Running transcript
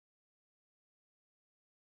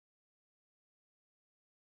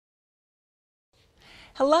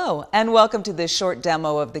Hello, and welcome to this short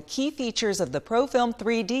demo of the key features of the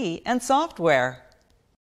Profilm3D and software.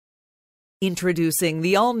 Introducing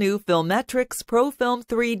the all-new Filmetrics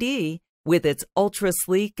Profilm3D with its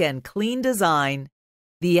ultra-sleek and clean design.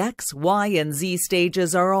 The X, Y, and Z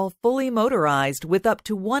stages are all fully motorized with up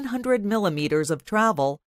to 100 millimeters of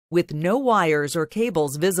travel, with no wires or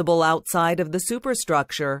cables visible outside of the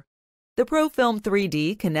superstructure. The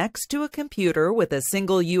Profilm3D connects to a computer with a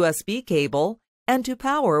single USB cable and to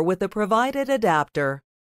power with a provided adapter.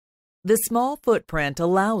 The small footprint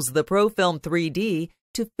allows the Profilm3D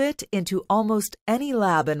to fit into almost any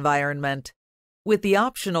lab environment. With the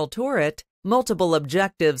optional turret, multiple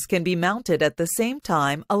objectives can be mounted at the same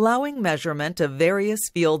time, allowing measurement of various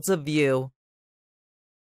fields of view.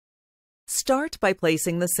 Start by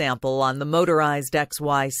placing the sample on the motorized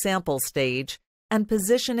XY sample stage and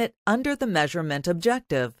position it under the measurement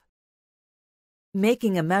objective.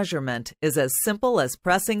 Making a measurement is as simple as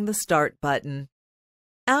pressing the Start button.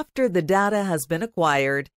 After the data has been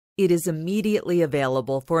acquired, it is immediately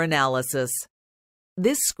available for analysis.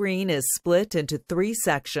 This screen is split into three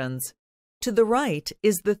sections. To the right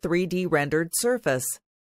is the 3D rendered surface.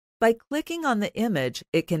 By clicking on the image,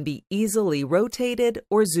 it can be easily rotated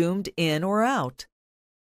or zoomed in or out.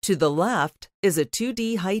 To the left is a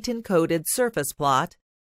 2D height-encoded surface plot,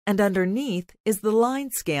 and underneath is the line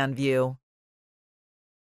scan view.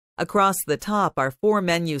 Across the top are four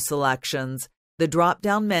menu selections: the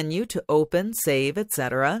drop-down menu to open, save,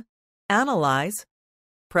 etc., Analyze,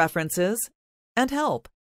 Preferences, and Help.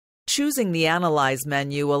 Choosing the Analyze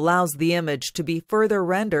menu allows the image to be further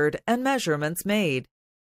rendered and measurements made.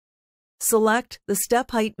 Select the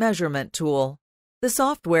Step Height Measurement tool. The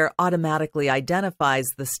software automatically identifies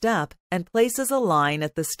the step and places a line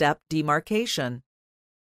at the step demarcation.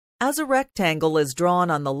 As a rectangle is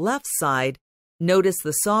drawn on the left side, notice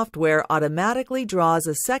the software automatically draws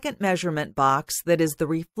a second measurement box that is the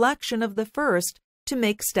reflection of the first to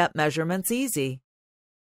make step measurements easy.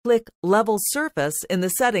 Click Level Surface in the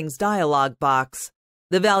Settings dialog box.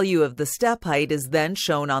 The value of the step height is then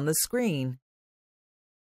shown on the screen.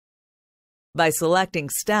 By selecting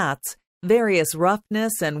Stats, various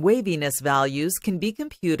roughness and waviness values can be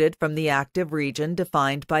computed from the active region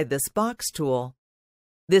defined by this box tool.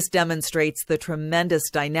 This demonstrates the tremendous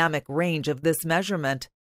dynamic range of this measurement: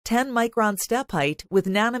 10 micron step height with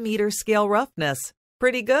nanometer scale roughness.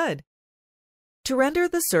 Pretty good. To render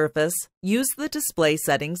the surface, use the display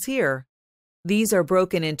settings here. These are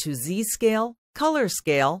broken into Z-scale, color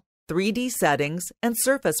scale, 3D settings, and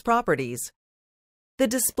surface properties. The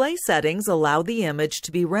display settings allow the image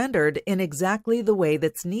to be rendered in exactly the way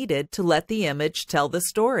that's needed to let the image tell the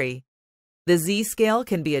story. The Z-scale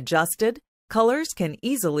can be adjusted, colors can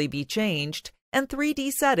easily be changed, and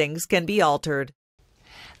 3D settings can be altered.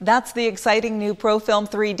 That's the exciting new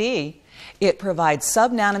Profilm3D. It provides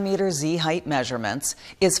sub-nanometer Z height measurements,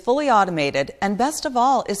 is fully automated, and best of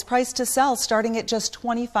all, is priced to sell starting at just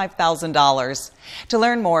 $25,000. To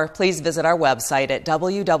learn more, please visit our website at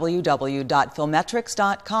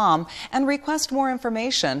www.filmetrics.com and request more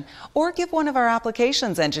information, or give one of our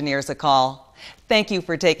applications engineers a call. Thank you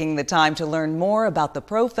for taking the time to learn more about the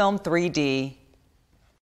Profilm3D.